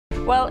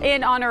Well,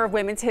 in honor of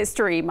Women's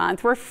History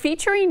Month, we're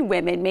featuring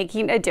women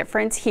making a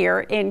difference here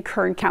in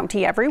Kern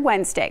County every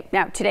Wednesday.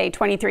 Now, today,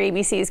 23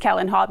 ABC's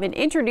Kellen Hoffman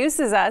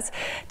introduces us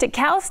to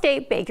Cal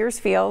State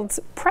Bakersfield's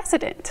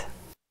president.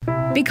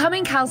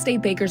 Becoming Cal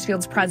State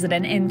Bakersfield's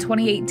president in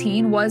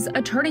 2018 was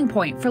a turning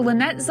point for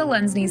Lynnette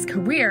Zelezny's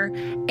career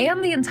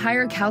and the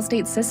entire Cal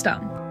State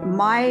system.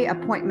 My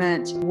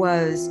appointment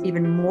was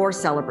even more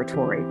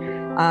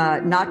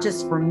celebratory, not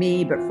just for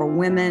me, but for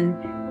women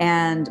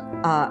and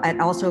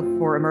also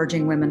for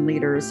emerging women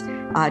leaders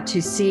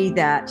to see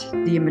that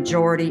the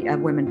majority of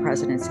women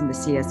presidents in the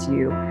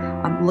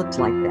CSU looked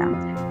like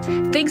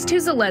them. Thanks to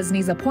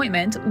Zelezny's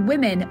appointment,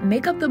 women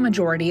make up the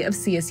majority of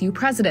CSU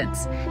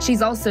presidents.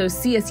 She's also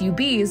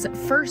CSUB's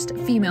first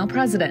female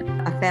president.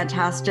 A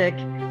fantastic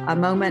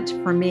moment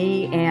for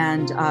me,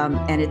 and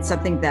it's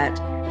something that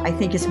I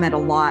think has meant a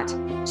lot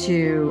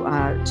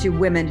to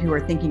women who are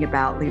thinking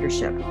about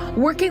leadership.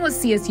 Working with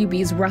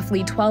CSUB's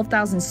roughly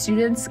 12,000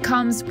 students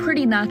comes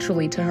pretty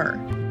naturally to her.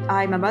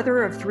 I'm a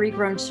mother of 3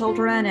 grown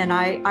children, and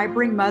I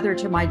bring mother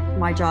to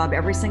my job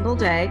every single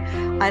day.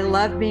 I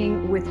love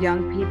being with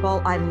young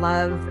people. I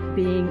love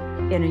being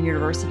in a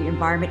university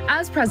environment.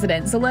 As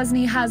president,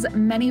 Zelezny has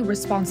many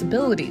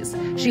responsibilities.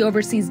 She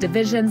oversees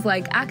divisions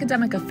like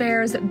academic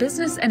affairs,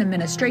 business and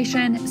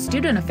administration,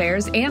 student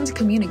affairs, and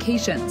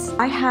communications.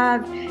 I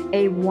have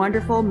a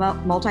wonderful,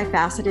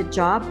 multifaceted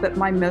job, but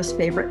my most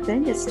favorite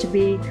thing is to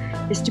be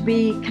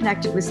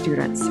connected with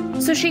students.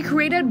 So she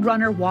created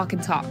Runner Walk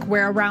and Talk,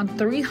 where around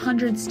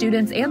 300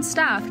 students and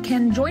staff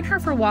can join her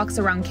for walks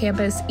around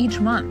campus each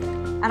month.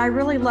 And I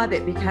really love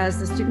it because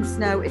the students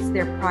know it's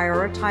their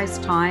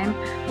prioritized time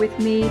with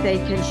me. They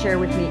can share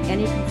with me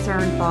any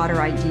concern, thought,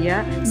 or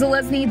idea.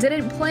 Zelezny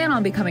didn't plan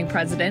on becoming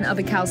president of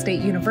a Cal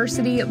State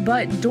University,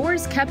 but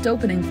doors kept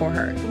opening for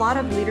her. A lot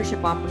of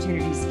leadership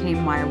opportunities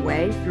came my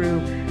way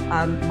through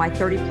my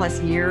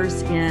 30-plus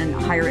years in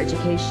higher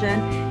education.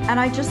 And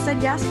I just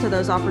said yes to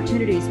those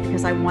opportunities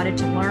because I wanted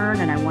to learn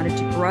and I wanted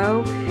to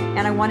grow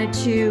and I wanted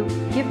to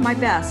give my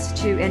best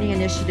to any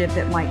initiative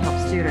that might help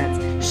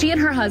students. She and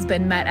her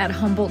husband met at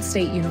Humboldt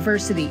State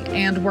University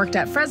and worked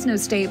at Fresno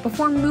State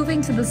before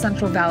moving to the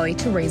Central Valley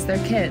to raise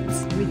their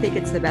kids. We think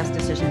it's the best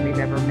decision we've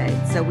ever made.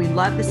 So we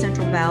love the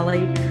Central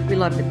Valley. We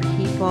love the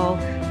people.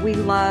 We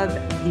love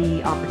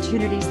the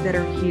opportunities that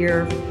are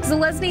here.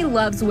 Zelezny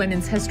loves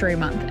Women's History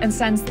Month and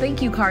sends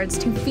thank you cards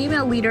to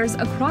female leaders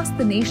across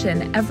the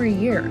nation every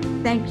year.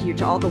 Thank you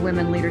to all the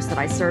women leaders that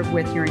I serve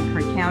with here in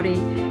Kern County,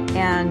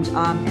 and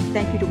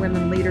thank you to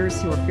women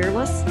leaders who are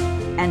fearless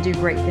and do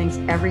great things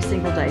every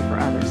single day for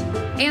others.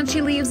 And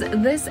she leaves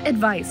this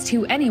advice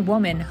to any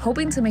woman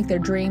hoping to make their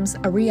dreams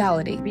a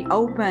reality. Be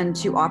open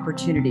to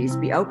opportunities,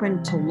 be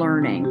open to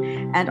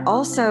learning, and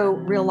also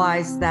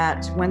realize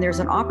that when there's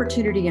an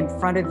opportunity in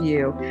front of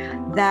you,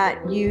 that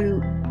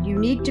you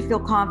need to feel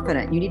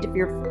confident, you need to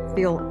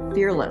feel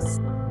fearless.